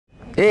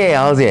Hey,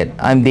 how's it?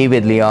 I'm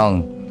David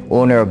Leong,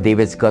 owner of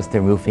David's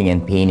Custom Roofing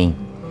and Painting.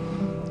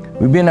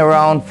 We've been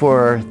around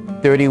for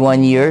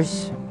 31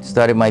 years.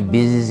 Started my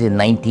business in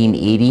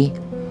 1980,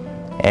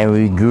 and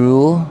we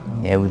grew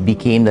and we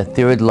became the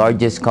third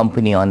largest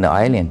company on the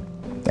island.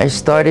 I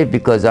started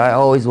because I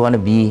always want to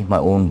be my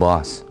own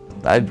boss.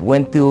 I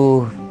went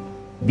to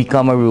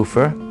become a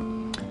roofer.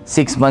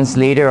 6 months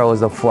later, I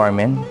was a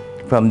foreman.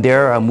 From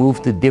there, I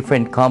moved to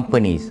different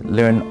companies,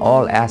 learned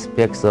all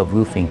aspects of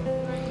roofing.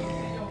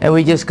 And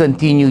we just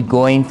continued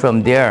going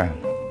from there.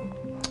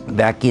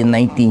 Back in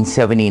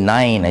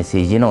 1979, I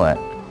said, you know what?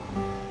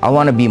 I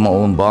want to be my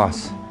own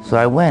boss. So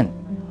I went.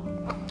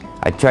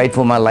 I tried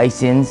for my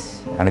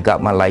license, and I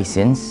got my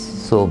license.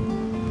 So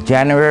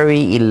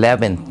January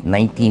 11th,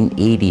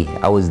 1980,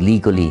 I was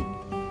legally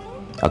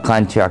a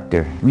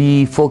contractor.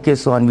 We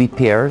focused on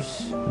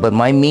repairs, but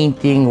my main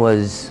thing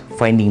was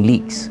finding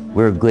leaks.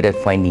 We're good at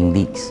finding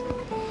leaks.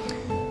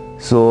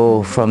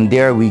 So from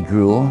there we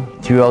grew.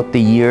 Throughout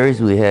the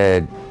years we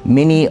had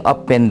many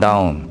up and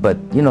down, but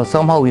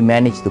somehow we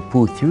managed to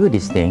pull through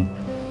this thing.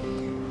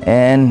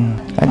 And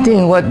I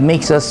think what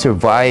makes us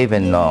survive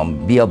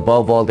and be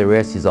above all the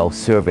rest is our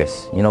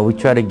service. We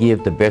try to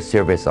give the best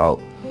service out.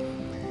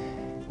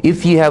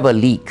 If you have a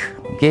leak,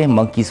 okay,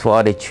 monkeys fall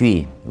out of the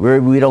tree.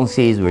 We don't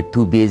say we're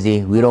too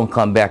busy, we don't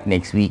come back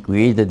next week.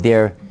 We're either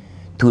there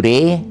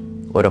today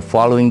or the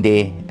following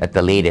day at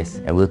the latest,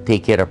 and we'll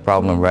take care of the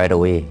problem right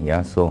away.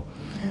 Yeah, so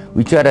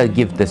we try to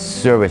give the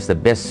service, the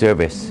best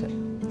service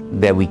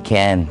that we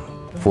can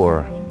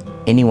for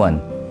anyone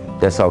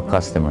that's our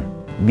customer.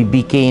 We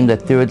became the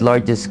third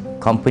largest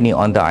company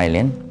on the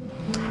island.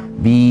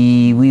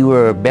 We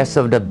were best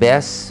of the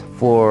best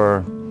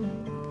for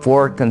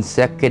 4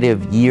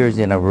 consecutive years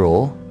in a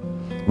row,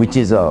 which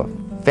is a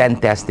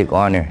fantastic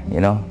honor,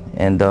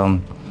 And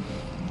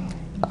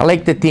I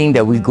like to think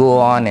that we go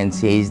on and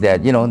say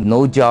that,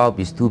 no job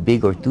is too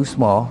big or too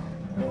small.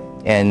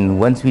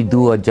 And once we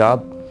do a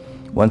job,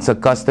 once a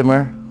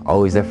customer,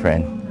 always a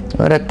friend.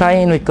 Well, the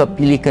tie-in with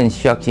Kapili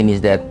Construction is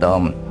that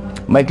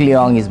Mike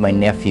Leong is my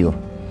nephew.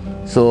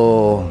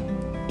 So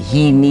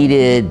he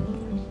needed,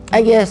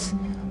 I guess,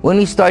 when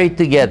we started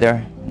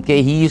together,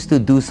 okay, he used to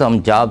do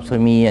some jobs for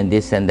me and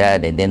this and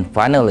that. And then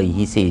finally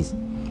he says,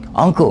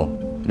 "Uncle,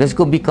 let's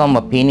go become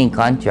a painting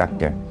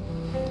contractor."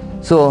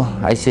 So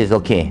I says,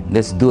 okay,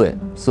 let's do it.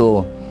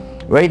 So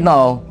right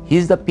now,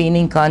 he's the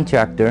painting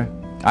contractor.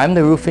 I'm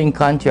the roofing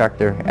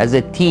contractor. As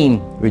a team,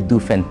 we do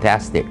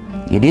fantastic.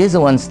 It is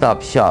a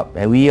one-stop shop,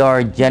 and we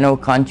are general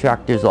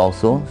contractors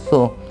also.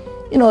 So,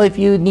 if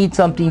you need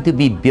something to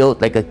be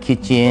built, like a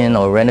kitchen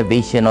or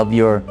renovation of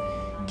your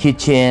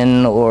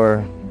kitchen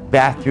or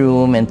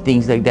bathroom and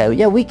things like that,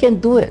 yeah, we can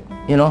do it,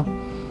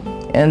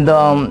 And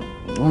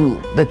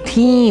the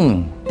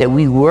team that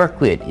we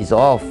work with is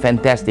all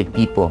fantastic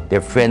people.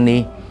 They're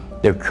friendly,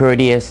 they're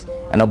courteous,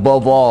 and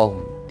above all,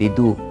 they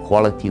do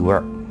quality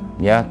work,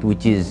 yeah,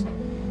 which is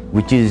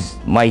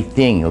my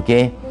thing,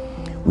 okay?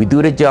 We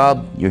do the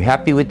job, you're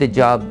happy with the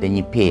job, then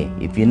you pay.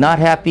 If you're not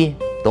happy,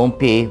 don't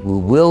pay.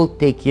 We will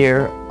take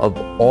care of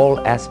all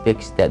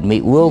aspects that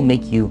will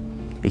make you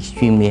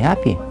extremely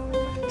happy.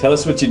 Tell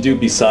us what you do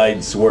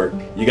besides work.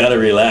 You gotta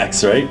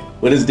relax, right?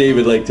 What does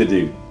David like to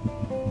do?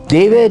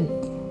 David,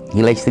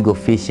 he likes to go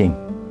fishing.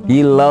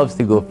 He loves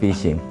to go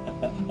fishing.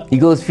 He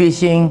goes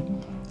fishing,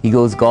 he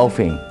goes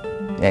golfing,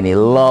 and he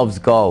loves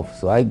golf.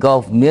 So I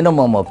golf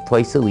minimum of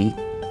twice a week,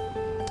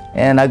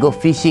 and I go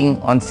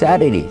fishing on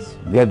Saturdays.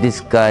 We have this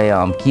guy,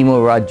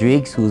 Kimo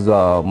Rodriguez, who's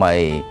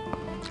my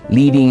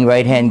leading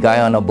right-hand guy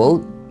on a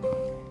boat.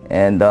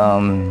 And a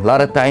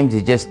lot of times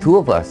it's just 2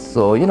 of us.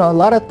 So, a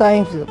lot of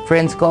times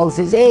friends call and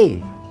says,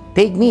 "Hey,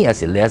 take me." I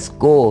said, "Let's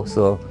go."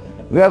 So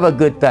we have a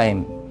good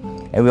time,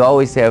 and we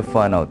always have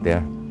fun out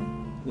there.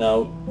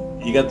 Now,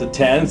 you got the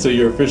tan, so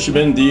you're a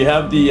fisherman. Do you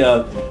have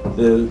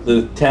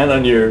the tan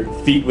on your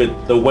feet with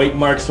the white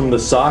marks from the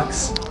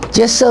socks?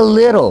 Just a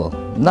little.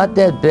 Not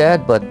that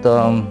bad, but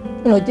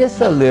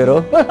just a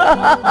little.